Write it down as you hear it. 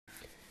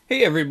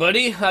Hey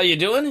everybody, how you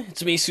doing?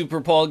 It's me, Super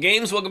Paul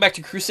Games. Welcome back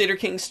to Crusader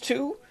Kings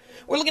II.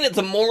 We're looking at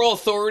the moral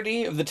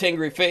authority of the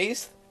Tengri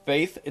faith.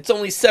 It's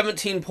only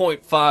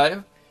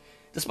 17.5.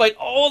 Despite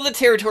all the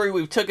territory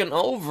we've taken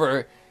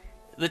over,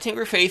 the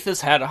Tengri faith has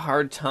had a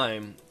hard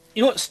time.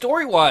 You know what,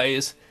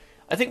 story-wise,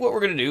 I think what we're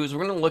going to do is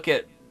we're going to look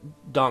at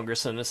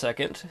Dongerson in a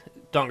second.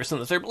 Dongerson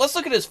III, but let's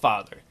look at his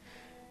father.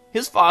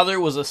 His father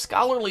was a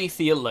scholarly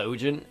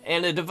theologian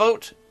and a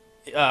devout,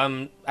 I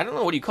don't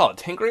know, what do you call it,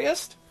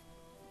 Tengriist?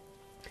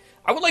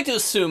 I would like to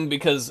assume,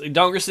 because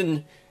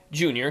Dongerson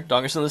Jr.,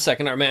 Dongerson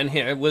II, our man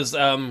here, was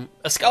a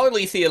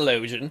scholarly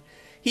theologian.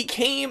 He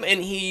came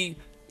and he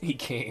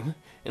came,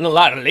 and a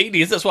lot of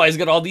ladies, that's why he's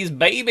got all these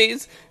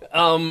babies.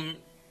 I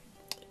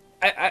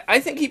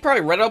think he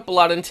probably read up a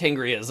lot in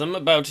Tengriism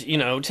about, you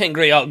know,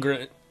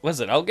 Tengri was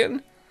it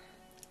Elgin?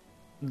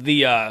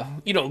 The,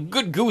 you know,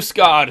 good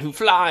Guiscard who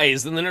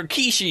flies, and then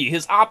Urkishi,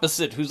 his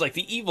opposite, who's like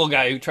the evil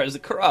guy who tries to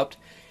corrupt.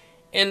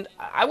 And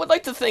I would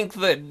like to think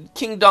that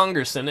King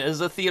Dongerson, as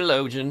a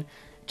theologian,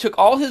 took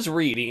all his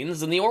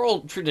readings and the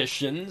oral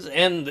traditions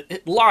and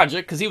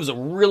logic, because he was a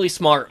really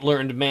smart,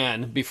 learned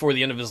man before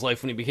the end of his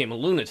life when he became a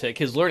lunatic.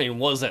 His learning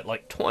was at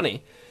like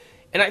 20.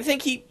 And I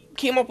think he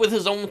came up with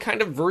his own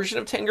kind of version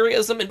of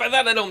Tengriism. And by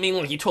that I don't mean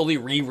like he totally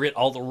rewrit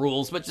all the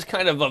rules, but just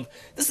kind of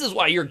this is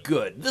why you're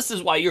good, this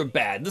is why you're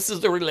bad, this is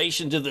the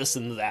relation to this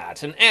and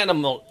that. And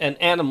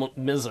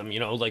animism, you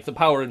know, like the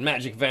power and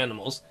magic of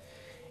animals.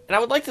 And I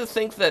would like to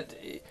think that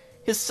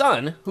his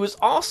son, who is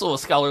also a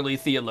scholarly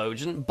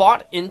theologian,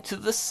 bought into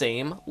the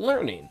same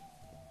learning.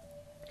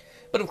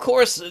 But of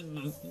course,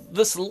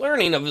 this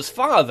learning of his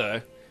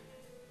father,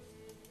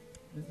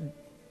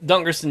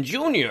 Dongerson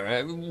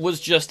Jr.,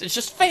 it's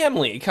just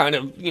family kind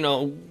of, you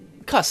know,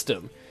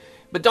 custom.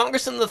 But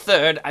Dongerson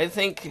III, I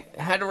think,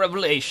 had a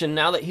revelation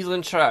now that he's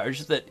in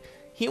charge that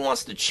he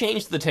wants to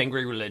change the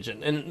Tengri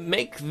religion and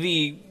make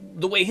the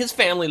way his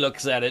family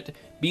looks at it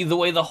be the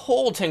way the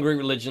whole Tengri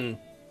religion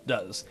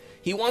does.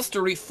 He wants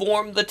to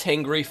reform the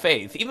Tengri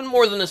faith, even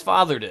more than his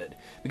father did,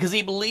 because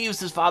he believes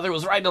his father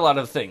was right in a lot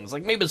of things.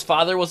 Like, maybe his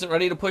father wasn't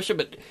ready to push it,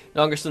 but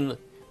Dongerson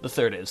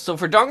III is. So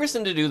for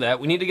Dongerson to do that,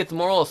 we need to get the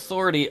moral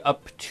authority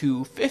up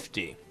to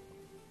 50.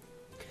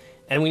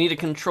 And we need to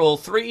control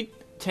 3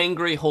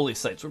 Tengri holy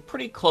sites. We're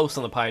pretty close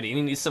on the piety, and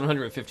he needs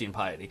 715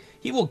 piety.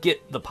 He will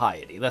get the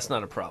piety, that's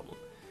not a problem.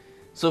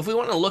 So if we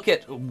want to look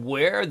at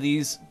where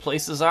these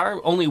places are,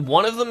 only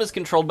one of them is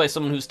controlled by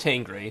someone who's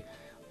Tengri,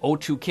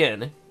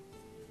 Otukin.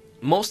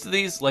 Most of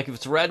these, like if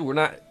it's red,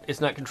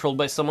 it's not controlled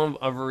by someone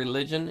of a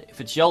religion.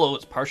 If it's yellow,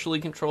 it's partially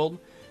controlled.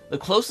 The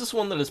closest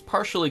one that is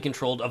partially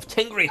controlled of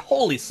Tengri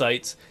holy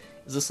sites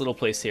is this little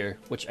place here,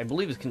 which I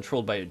believe is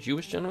controlled by a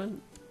Jewish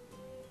gentleman.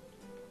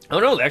 Oh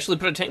no, they actually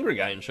put a Tengri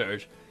guy in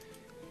charge.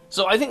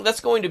 So I think that's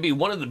going to be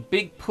one of the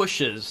big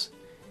pushes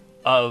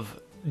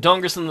of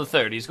Dongerson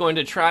III. He's going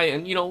to try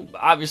and, you know,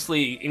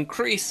 obviously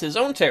increase his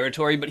own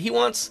territory, but he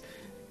wants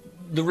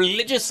the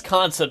religious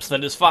concepts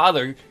that his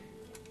father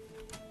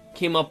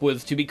came up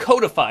with to be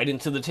codified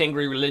into the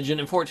Tengri religion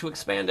and for it to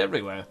expand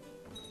everywhere.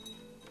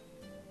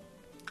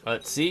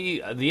 Let's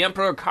see, the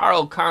Emperor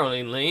Karl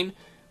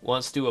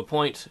wants to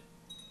appoint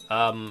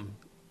Dongerson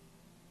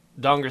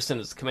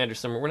as commander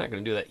somewhere. We're not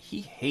going to do that.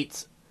 He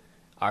hates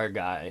our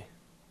guy.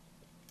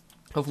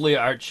 Hopefully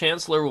our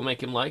Chancellor will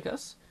make him like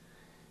us.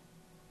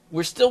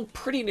 We're still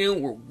pretty new.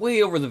 We're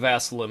way over the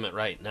vassal limit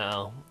right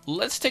now.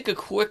 Let's take a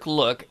quick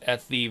look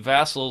at the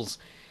vassals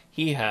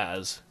he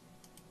has.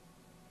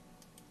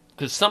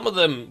 Because some of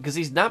them, because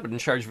he's not been in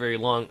charge very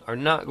long, are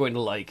not going to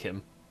like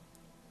him.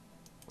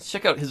 Let's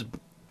check out his,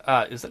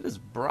 is that his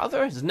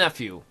brother? His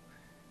nephew.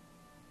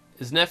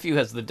 His nephew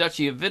has the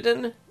Duchy of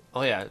Vidin.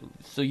 Oh yeah,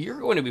 so you're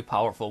going to be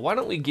powerful. Why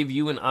don't we give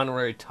you an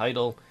honorary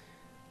title?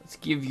 Let's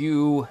give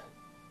you,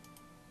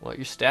 what,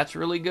 your stats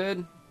really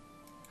good?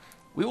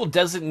 We will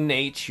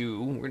designate you,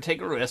 we're going to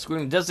take a risk, we're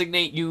going to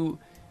designate you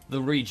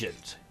the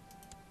regent.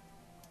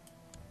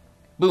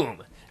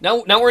 Boom.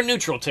 Now we're in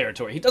neutral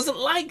territory. He doesn't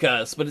like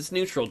us, but it's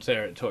neutral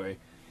territory.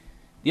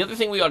 The other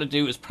thing we ought to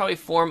do is probably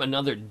form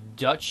another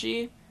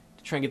duchy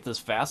to try and get this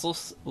vassal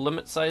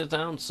limit size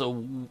down.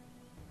 So,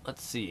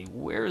 let's see.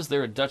 Where is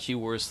there a duchy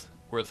worth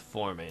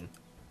forming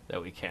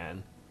that we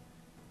can?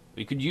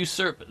 We could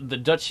usurp the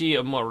Duchy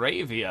of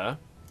Moravia.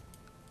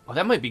 Oh,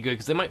 that might be good,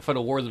 because they might fight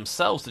a war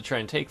themselves to try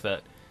and take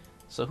that.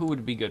 So who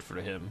would be good for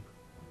him?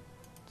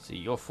 Let's see,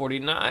 you're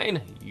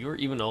 49. You're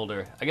even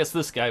older. I guess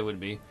this guy would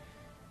be.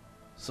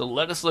 So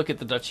let us look at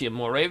the Duchy of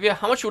Moravia.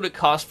 How much would it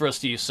cost for us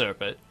to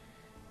usurp it?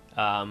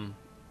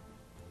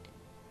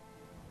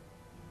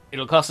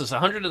 It'll cost us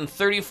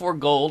 134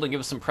 gold and give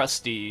us some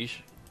prestige.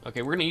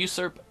 Okay, we're going to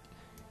usurp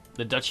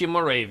the Duchy of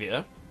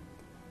Moravia.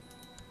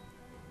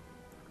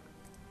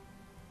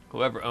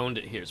 Whoever owned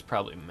it here is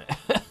probably mad.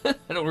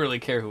 I don't really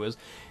care who is.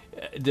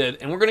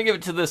 And we're going to give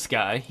it to this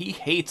guy. He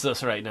hates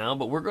us right now,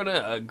 but we're going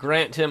to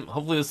grant him,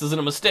 hopefully this isn't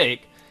a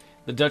mistake,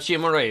 the Duchy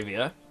of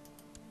Moravia.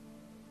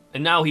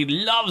 And now he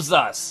loves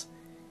us.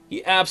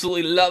 He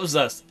absolutely loves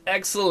us.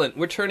 Excellent.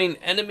 We're turning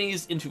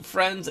enemies into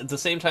friends. At the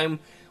same time,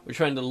 we're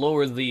trying to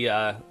lower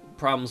the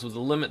problems with the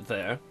limit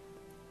there.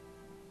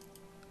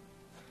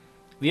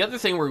 the other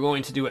thing we're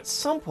going to do at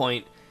some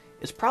point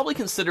is probably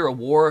consider a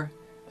war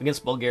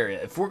against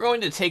Bulgaria. If we're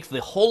going to take the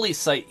holy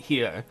site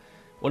here,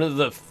 one of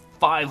the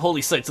 5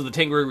 holy sites of the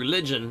Tengri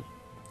religion,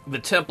 the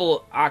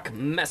Temple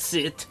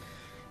Akhmesit,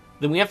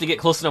 then we have to get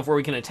close enough where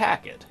we can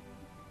attack it.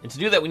 And to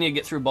do that, we need to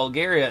get through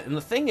Bulgaria. And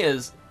the thing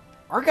is,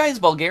 our guy's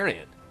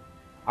Bulgarian.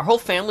 Our whole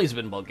family's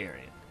been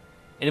Bulgarian.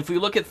 And if we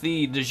look at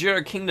the de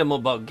jure Kingdom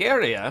of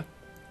Bulgaria,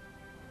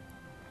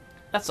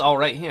 that's all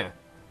right here.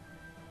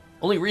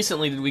 Only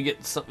recently did we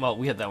get some, well,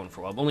 we had that one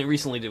for a while, but only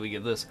recently did we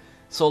get this.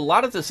 So a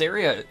lot of this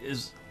area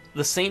is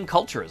the same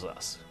culture as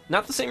us.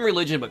 Not the same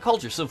religion, but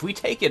culture. So if we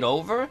take it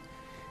over,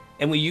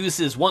 and we use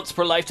his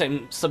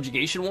once-per-lifetime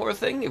subjugation war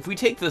thing, if we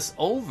take this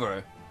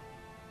over,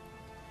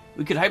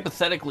 we could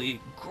hypothetically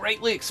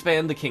greatly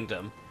expand the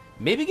kingdom,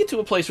 maybe get to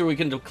a place where we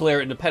can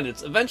declare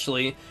independence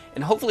eventually,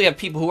 and hopefully have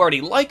people who already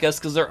like us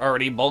because they're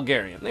already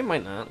Bulgarian. They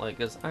might not like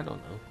us, I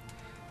don't know.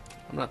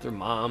 I'm not their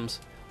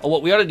moms. Oh,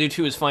 what we ought to do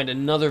too is find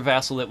another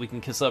vassal that we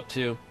can kiss up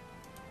to,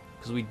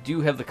 because we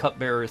do have the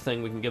cupbearer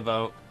thing we can give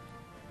out.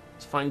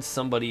 Let's find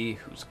somebody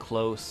who's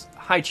close.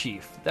 High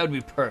Chief, that would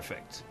be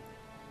perfect.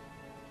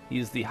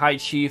 He's the High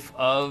Chief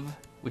of,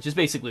 which is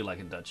basically like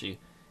a duchy.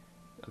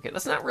 Okay,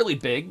 that's not really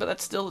big, but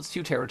that's still, it's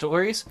 2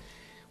 territories.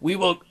 We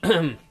will,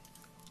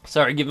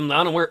 sorry, give him the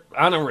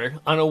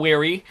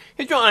honorary,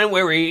 here's your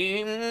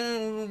honorary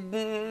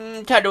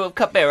title of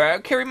cupbearer.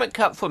 Carry my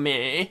cup for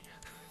me.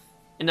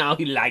 And now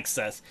he likes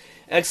us.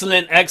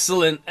 Excellent,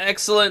 excellent,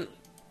 excellent.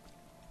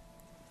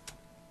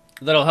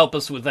 That'll help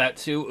us with that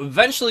too.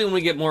 Eventually, when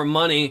we get more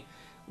money,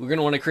 we're going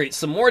to want to create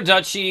some more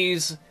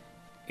duchies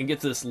and get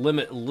this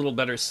limit a little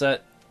better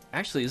set.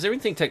 Actually, is there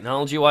anything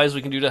technology-wise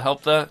we can do to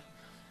help that?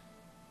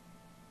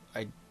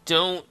 I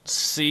don't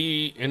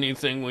see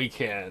anything we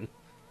can.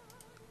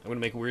 I'm going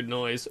to make a weird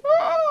noise.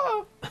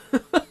 Ah!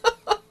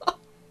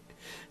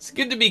 It's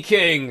good to be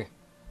king.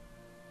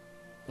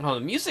 Oh,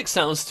 the music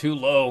sounds too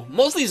low.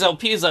 Most of these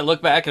LPs, I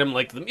look back and I'm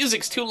like, the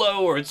music's too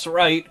low or it's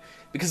right.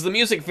 Because the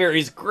music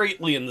varies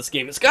greatly in this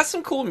game. It's got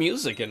some cool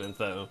music in it,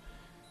 though.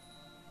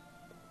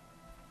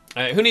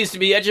 Alright, who needs to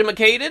be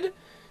educated?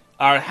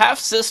 Our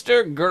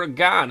half-sister,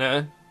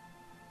 Gurgana.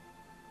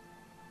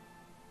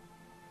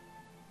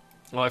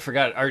 Oh, I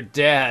forgot. Our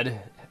dad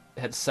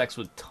had sex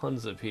with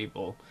tons of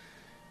people.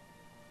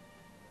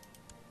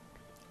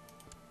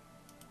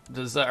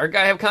 Does our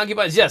guy have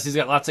concubines? Yes, he's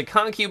got lots of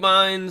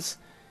concubines.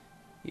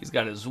 He's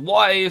got his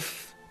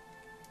wife.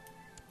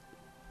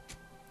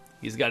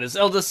 He's got his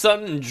eldest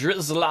son,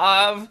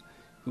 Drislav,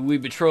 who we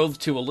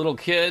betrothed to a little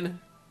kid.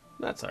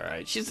 That's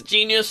alright. She's a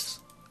genius.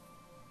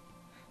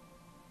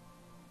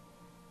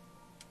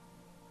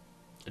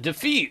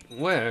 Defeat.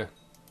 Where?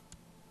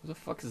 Who the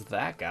fuck is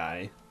that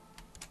guy?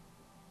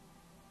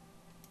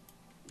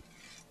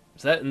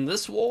 Is that in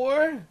this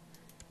war?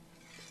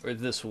 Or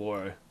this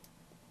war?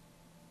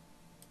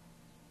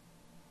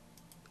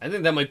 I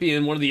think that might be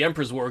in one of the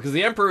Emperor's War, because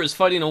the Emperor is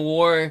fighting a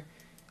war.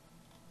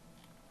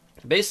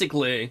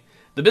 Basically,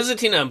 the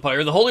Byzantine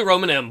Empire, the Holy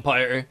Roman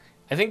Empire,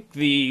 I think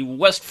the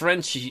West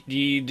French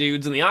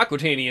dudes and the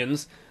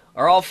Aquitanians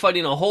are all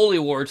fighting a holy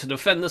war to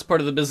defend this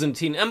part of the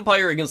Byzantine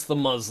Empire against the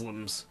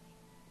Muslims.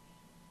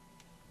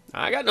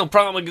 I got no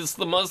problem against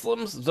the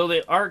Muslims, though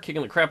they are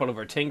kicking the crap out of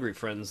our Tengri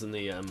friends in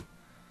the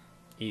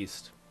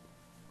east.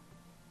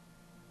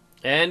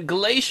 And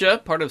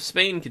Galatia, part of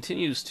Spain,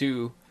 continues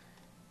to...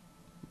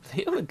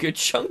 They own a good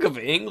chunk of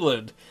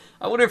England.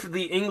 I wonder if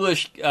the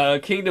English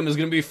kingdom is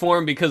going to be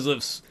formed because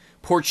of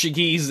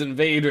Portuguese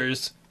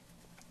invaders.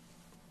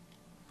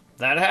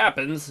 That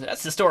happens.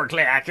 That's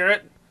historically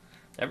accurate.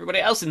 Everybody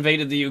else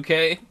invaded the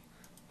UK.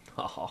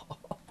 Oh.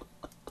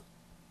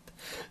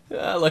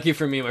 Lucky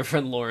for me, my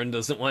friend Lauren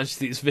doesn't watch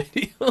these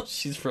videos.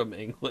 She's from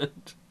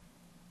England.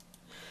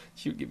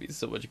 She would give me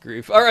so much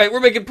grief. Alright, we're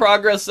making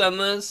progress on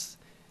this.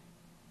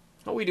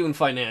 How are we doing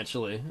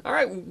financially?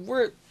 Alright,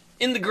 we're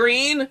in the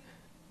green.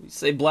 We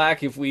say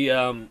black if we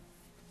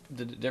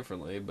did it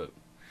differently, but...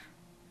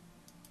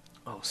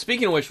 Oh,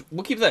 speaking of which,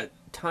 we'll keep that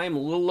time a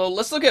little low.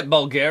 Let's look at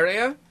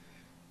Bulgaria.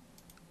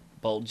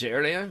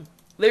 Bulgaria.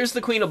 There's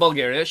the Queen of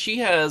Bulgaria. She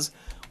has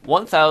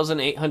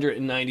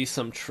 1,890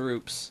 some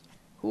troops.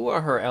 Who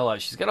are her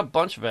allies? She's got a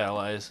bunch of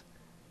allies.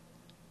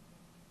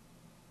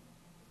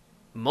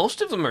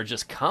 Most of them are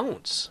just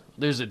counts.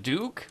 There's a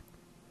duke.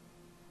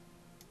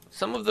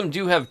 Some of them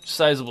do have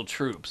sizable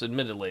troops,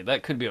 admittedly.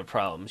 That could be a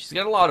problem. She's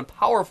got a lot of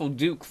powerful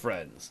duke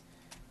friends.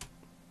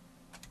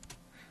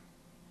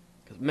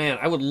 Man,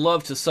 I would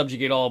love to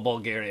subjugate all of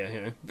Bulgaria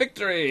here.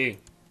 Victory!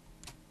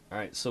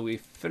 Alright, so we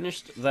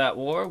finished that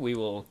war. We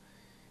will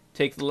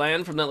take the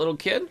land from that little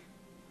kid.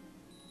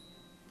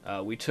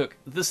 We took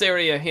this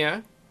area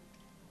here.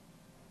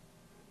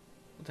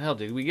 What the hell,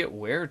 did we get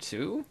where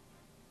to?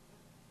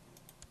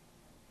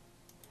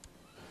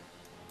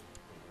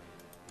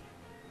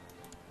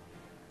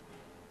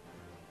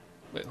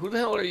 Wait, who the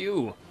hell are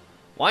you?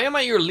 Why am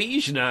I your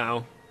liege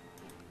now?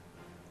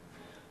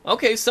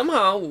 Okay,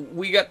 somehow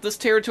we got this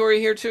territory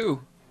here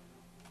too.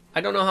 I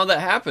don't know how that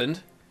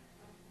happened.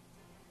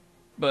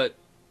 But,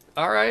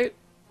 alright.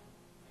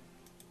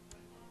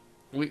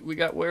 We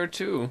got where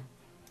to?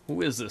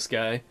 Who is this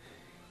guy?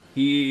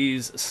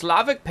 He's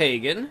Slavic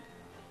pagan,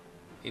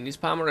 and he's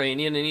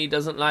Pomeranian, and he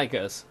doesn't like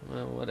us.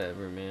 Well,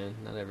 whatever, man.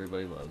 Not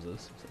everybody loves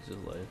us. Such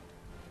is life.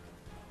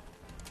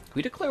 Can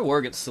we declare war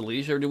against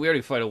Silesia, or do we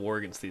already fight a war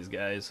against these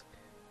guys?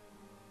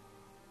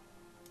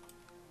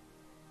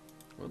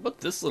 What about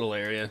this little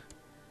area?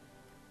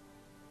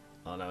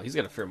 Oh no, he's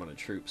got a fair amount of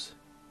troops.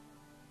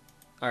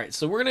 Alright,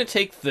 so we're going to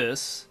take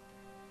this.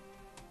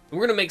 We're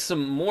going to make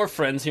some more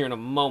friends here in a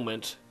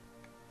moment.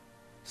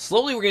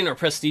 Slowly we're getting our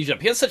prestige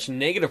up. He has such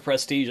negative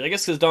prestige. I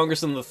guess because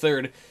Dongerson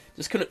III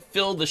just couldn't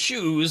fill the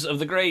shoes of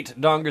the great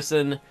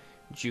Dongerson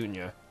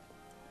Jr.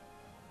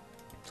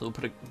 So we'll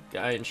put a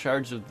guy in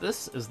charge of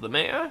this as the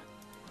mayor.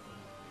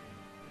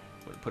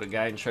 We'll put a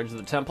guy in charge of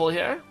the temple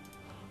here.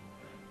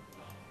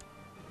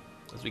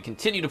 As we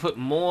continue to put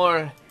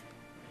more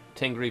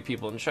Tengri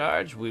people in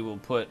charge, we will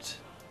put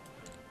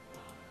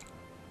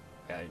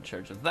a guy in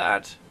charge of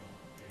that.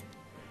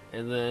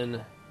 And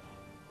then,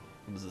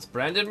 what is this,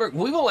 Brandenburg?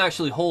 We will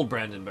actually hold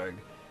Brandenburg,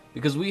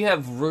 because we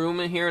have room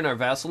in here in our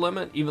vassal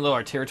limit, even though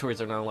our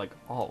territories are now, like,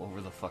 all over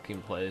the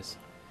fucking place.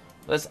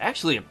 But that's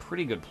actually a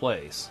pretty good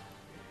place.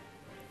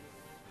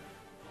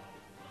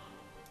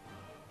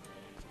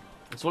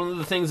 It's one of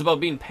the things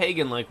about being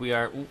pagan like we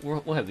are.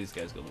 We'll have these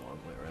guys go the long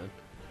way around,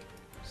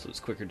 so it's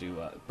quicker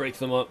to break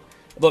them up.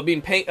 But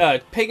being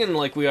pagan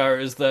like we are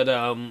is that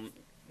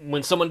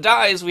when someone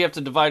dies, we have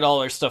to divide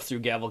all our stuff through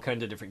gavel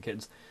kind of different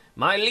kids.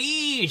 My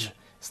liege,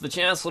 it's the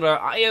Chancellor.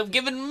 I have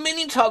given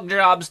many tug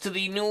jobs to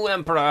the new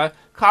Emperor,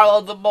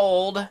 Carl the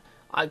Bold.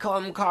 I call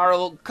him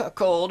Carl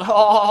Cuckold.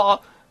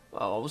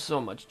 Oh, so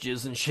much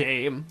jizz and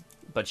shame.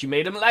 But you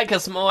made him like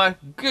us more.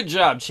 Good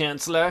job,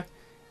 Chancellor.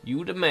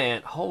 You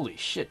demand. Holy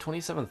shit,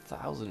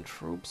 27,000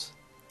 troops?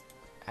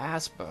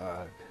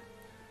 Asberg.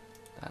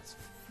 That's...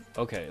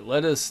 Okay,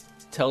 let us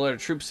tell our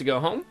troops to go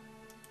home.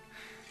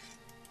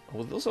 Oh,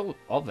 were those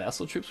all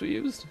vassal troops we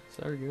used?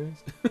 Sorry,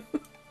 guys.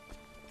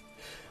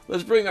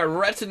 Let's bring our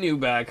retinue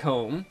back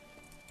home.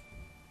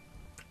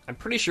 I'm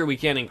pretty sure we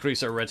can't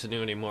increase our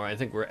retinue anymore. I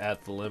think we're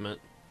at the limit.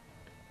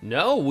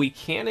 No, we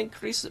can't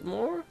increase it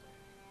more?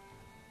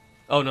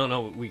 Oh,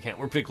 no, we can't.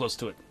 We're pretty close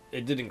to it.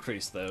 It did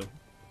increase, though.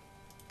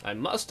 I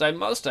must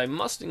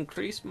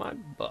increase my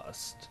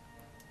bust.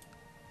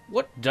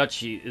 What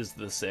duchy is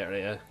this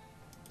area?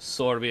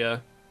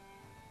 Sorbia.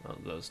 Oh,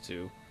 those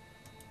two.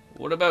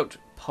 What about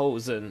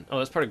Posen? Oh,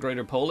 that's part of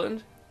Greater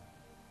Poland?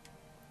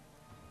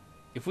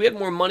 If we had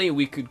more money,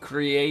 we could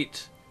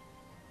create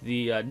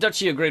the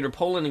Duchy of Greater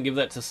Poland and give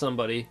that to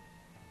somebody.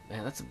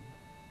 Man, that's a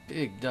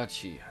big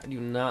duchy. I do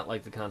not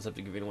like the concept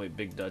of giving away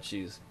big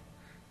duchies.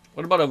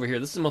 What about over here?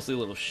 This is mostly a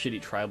little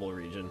shitty tribal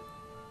region.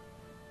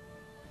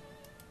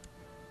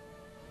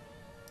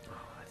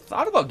 I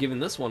thought about giving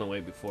this one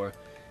away before.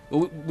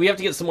 But we have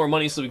to get some more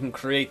money so we can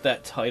create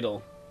that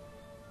title.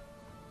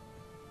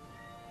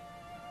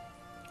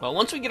 Well,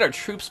 once we get our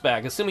troops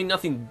back, assuming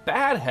nothing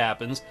bad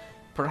happens,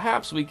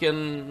 perhaps we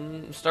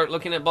can start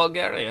looking at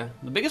Bulgaria.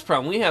 The biggest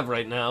problem we have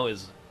right now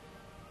is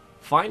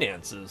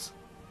finances.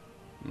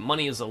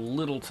 Money is a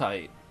little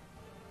tight.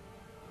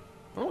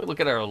 Why don't we look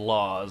at our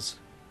laws?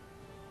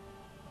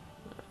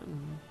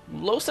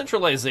 Low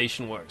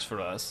centralization works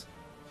for us.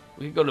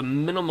 We could go to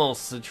minimal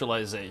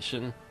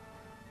centralization.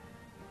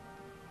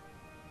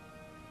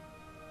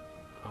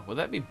 Oh, would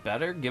that be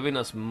better? Giving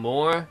us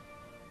more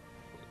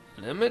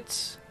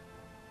limits?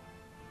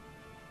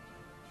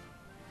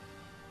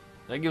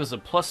 That gives us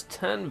a plus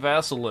 10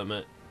 vassal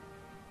limit.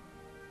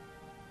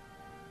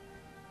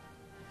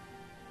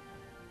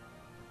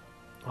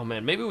 Oh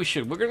man, maybe we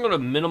should. We're gonna go to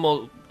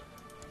minimal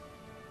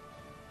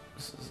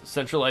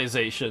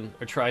centralization,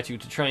 or try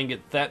to and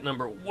get that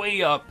number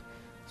way up,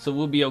 so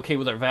we'll be okay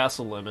with our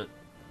vassal limit.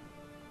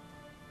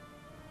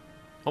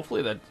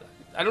 Hopefully that...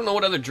 I don't know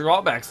what other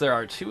drawbacks there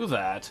are to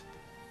that.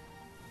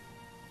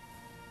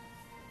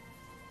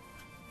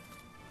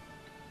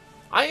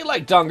 I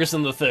like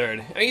Dongerson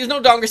III. I mean, he's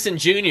no Dongerson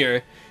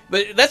Jr.,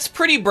 but that's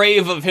pretty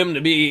brave of him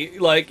to be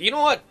like, you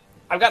know what?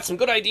 I've got some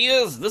good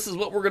ideas. This is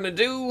what we're going to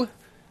do.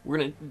 We're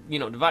going to, you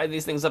know, divide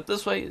these things up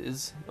this way.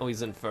 Oh,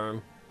 he's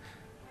infirm.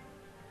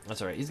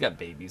 That's alright. He's got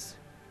babies.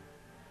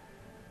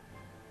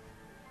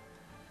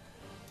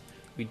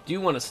 We do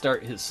want to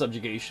start his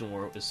subjugation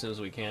war as soon as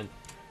we can.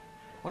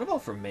 What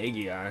about for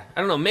Magyar? I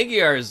don't know.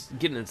 Magyar is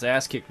getting its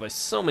ass kicked by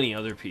so many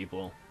other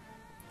people.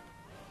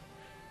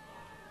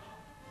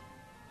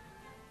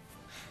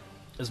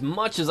 As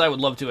much as I would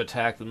love to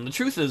attack them, the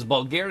truth is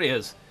Bulgaria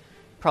is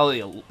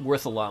probably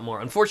worth a lot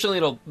more. Unfortunately,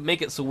 it'll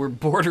make it so we're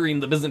bordering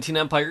the Byzantine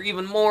Empire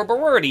even more, but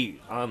we're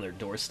already on their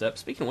doorstep.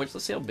 Speaking of which,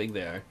 let's see how big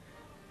they are.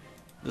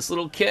 This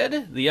little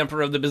kid, the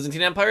Emperor of the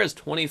Byzantine Empire, has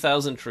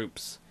 20,000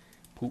 troops.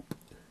 Poop.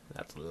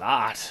 That's a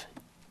lot.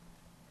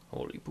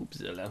 Holy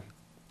poopzilla.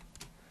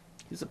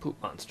 He's a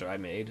poop monster I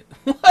made.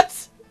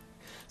 What?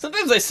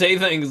 Sometimes I say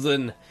things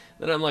and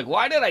then I'm like,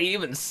 why did I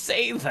even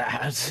say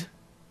that?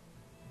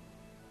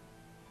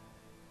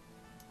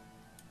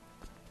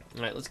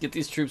 Alright, let's get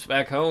these troops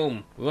back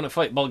home. We want to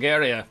fight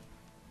Bulgaria.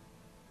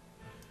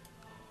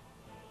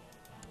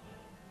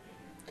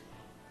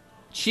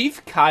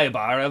 Chief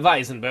Kaibar of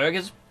Eisenberg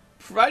has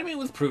provided me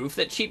with proof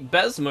that Chief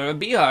Besmer of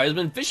Bihar has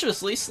been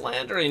viciously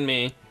slandering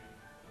me.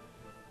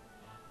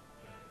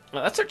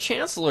 Well, that's our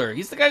Chancellor.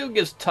 He's the guy who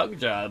gives tug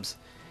jobs.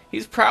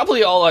 He's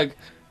probably all like,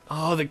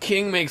 oh, the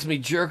king makes me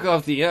jerk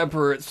off the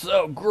emperor. It's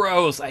so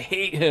gross. I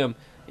hate him.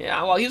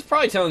 Yeah, well, he's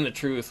probably telling the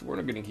truth. We're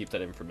not going to keep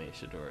that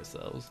information to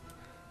ourselves.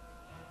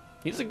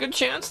 He's a good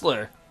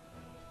chancellor.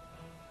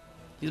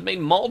 He's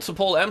made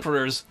multiple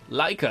emperors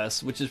like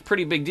us, which is a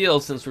pretty big deal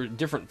since we're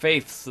different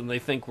faiths and they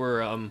think we're,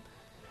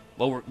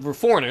 well, we're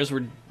foreigners.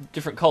 We're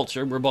different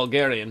culture. We're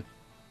Bulgarian.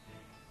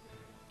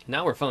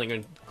 Now we're finally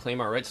going to claim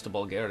our rights to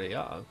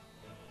Bulgaria.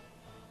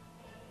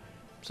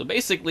 So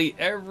basically,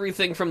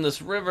 everything from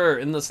this river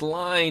in this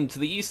line to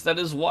the east that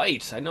is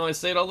white, I know I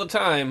say it all the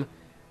time,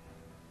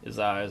 is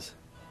ours.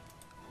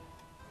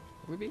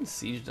 Are we being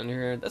sieged under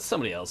here? That's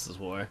somebody else's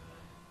war.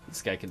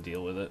 This guy can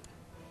deal with it.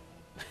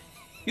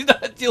 He's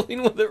not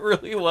dealing with it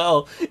really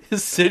well.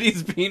 His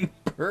city's being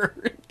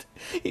burned.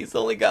 He's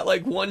only got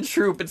like one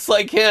troop. It's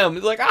like him.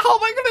 He's like, how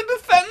am I going to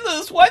defend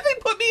this? Why'd they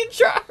put me in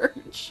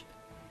charge?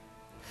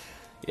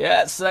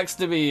 Yeah, it sucks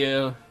to be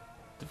you.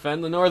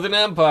 Defend the Northern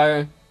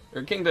Empire.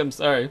 Or Kingdom,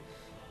 sorry.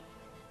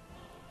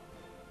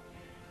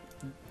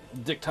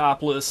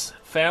 Dicktopolous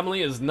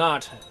family is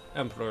not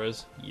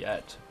emperors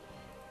yet.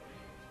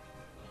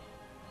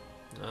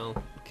 Well,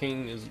 the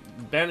king is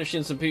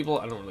banishing some people.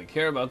 I don't really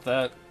care about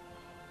that.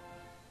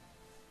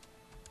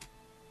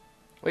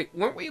 Wait,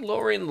 weren't we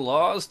lowering the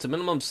laws to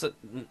minimum...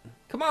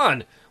 Come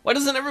on! Why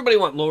doesn't everybody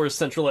want lower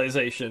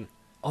centralization?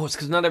 Oh, it's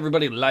because not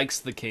everybody likes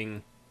the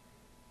king.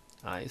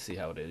 I see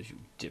how it is, you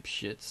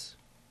dipshits.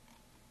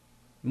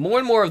 More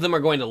and more of them are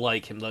going to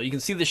like him, though. You can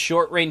see the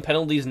short reign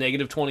penalty is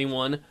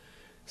 -21.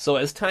 So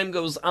as time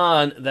goes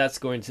on, that's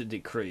going to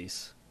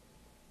decrease.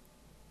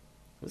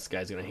 This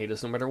guy's going to hate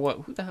us no matter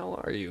what. Who the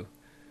hell are you?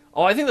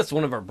 Oh, I think that's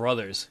one of our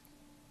brothers.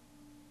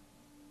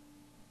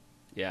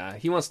 Yeah,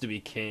 he wants to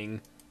be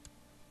king.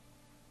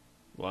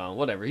 Well,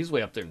 whatever. He's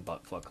way up there in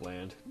buttfuck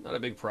land. Not a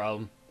big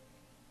problem.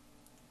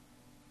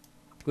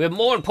 We have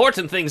more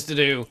important things to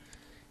do.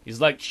 He's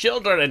like,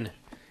 children,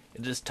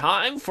 it is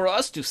time for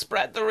us to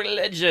spread the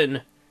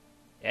religion.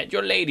 Add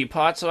your lady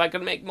part so I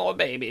can make more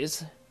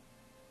babies.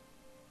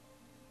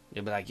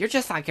 You'll be like, you're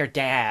just like your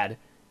dad.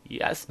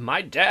 Yes,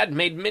 my dad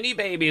made many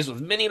babies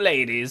with many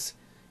ladies.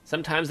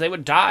 Sometimes they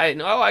would die,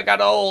 and oh, I got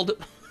old.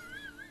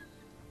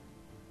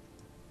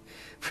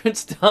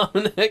 Prince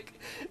Dominic,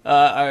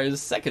 our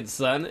second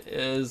son,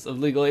 is of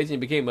legal age and he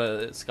became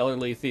a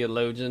scholarly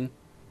theologian.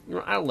 You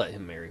know, I'll let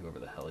him marry whoever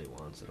the hell he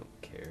wants. I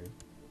don't care.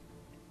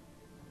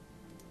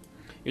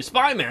 Your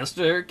spy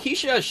master,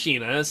 Kisha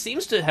Ashina,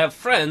 seems to have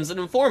friends and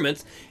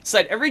informants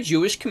inside every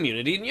Jewish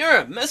community in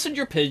Europe.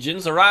 Messenger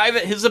pigeons arrive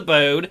at his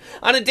abode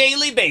on a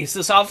daily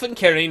basis, often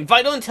carrying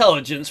vital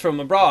intelligence from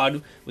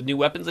abroad with new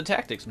weapons and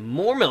tactics.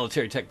 More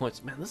military tech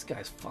points. Man, this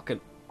guy's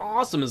fucking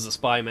awesome as a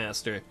spy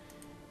master.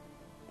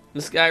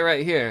 This guy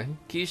right here,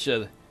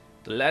 Kisha,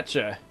 the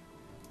Lecher.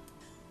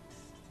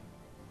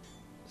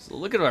 So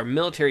look at our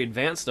military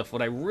advanced stuff.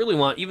 What I really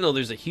want, even though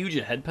there's a huge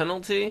head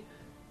penalty...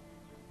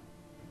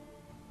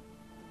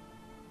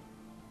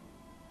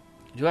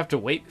 Do I have to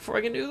wait before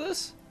I can do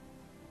this?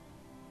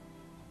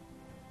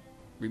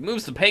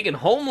 Removes the pagan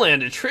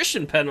homeland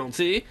attrition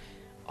penalty.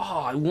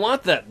 Oh, I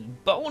want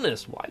that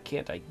bonus. Why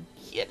can't I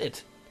get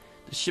it?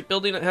 Does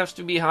shipbuilding have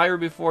to be higher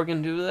before I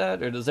can do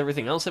that? Or does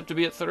everything else have to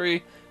be at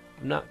 3?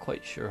 I'm not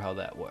quite sure how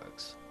that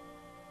works.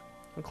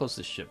 How close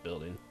is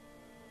shipbuilding?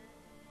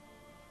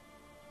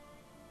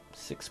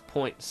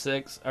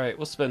 6.6. Alright,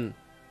 we'll spend...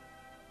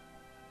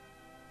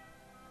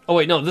 Oh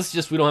wait, no, this is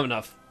just we don't have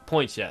enough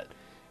points yet.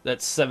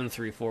 That's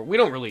 734. We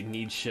don't really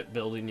need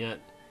shipbuilding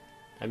yet.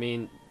 I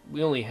mean,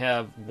 we only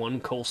have one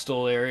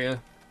coastal area.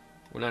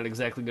 We're not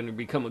exactly going to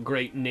become a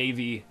great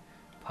navy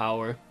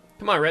power.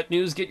 Come on,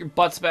 retinues, get your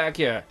butts back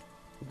here.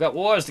 We've got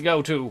wars to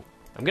go to.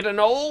 I'm getting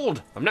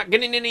old. I'm not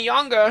getting any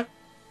younger.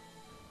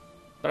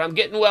 But I'm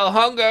getting well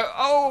hunger.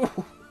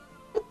 Oh!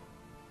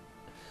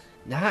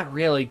 Not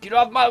really. Get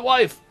off my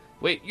wife.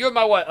 Wait, you're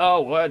my wife.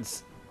 Oh,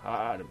 what's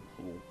hard?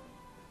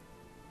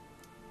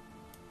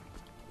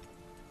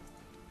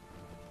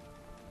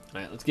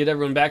 Alright, let's get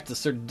everyone back to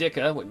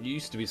Serdika, what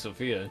used to be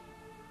Sofia.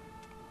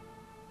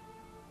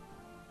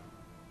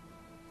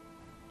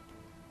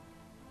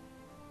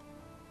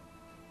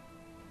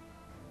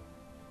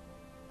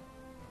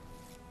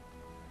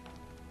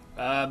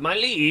 My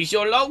liege,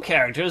 your low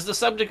character is the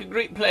subject of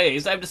great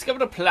plays. I've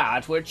discovered a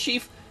plot where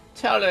Chief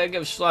Teleg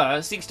of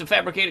Schla seeks to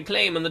fabricate a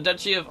claim on the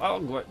Duchy of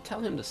Algor. Tell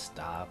him to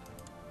stop.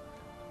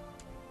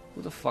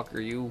 Who the fuck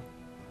are you?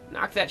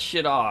 Knock that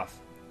shit off.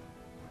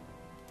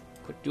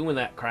 Quit doing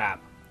that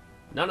crap.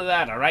 None of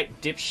that,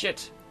 alright,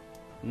 dipshit?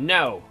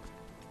 No.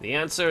 The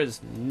answer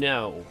is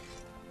no.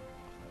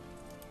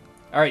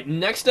 Alright,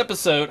 next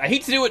episode. I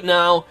hate to do it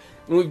now,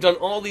 when we've done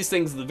all these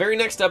things. The very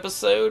next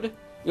episode...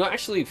 You know,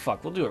 actually,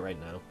 fuck, we'll do it right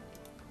now.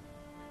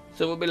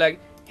 So we'll be like,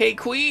 hey,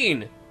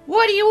 Queen,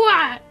 what do you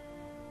want?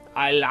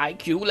 I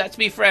like you, let's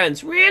be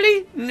friends.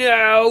 Really?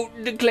 No,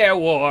 declare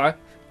war.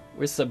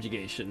 Where's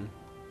subjugation?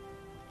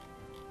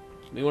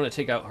 We want to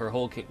take out her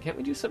whole king. Can't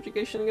we do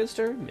subjugation against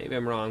her? Maybe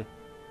I'm wrong.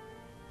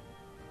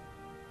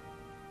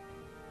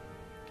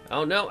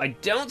 Oh no, I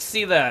don't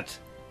see that.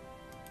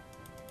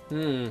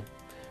 Well,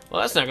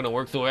 that's not going to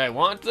work the way I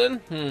want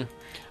then.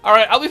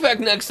 Alright, I'll be back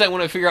next time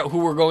when I figure out who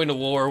we're going to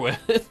war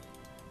with.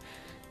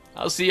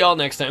 I'll see y'all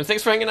next time.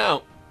 Thanks for hanging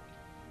out.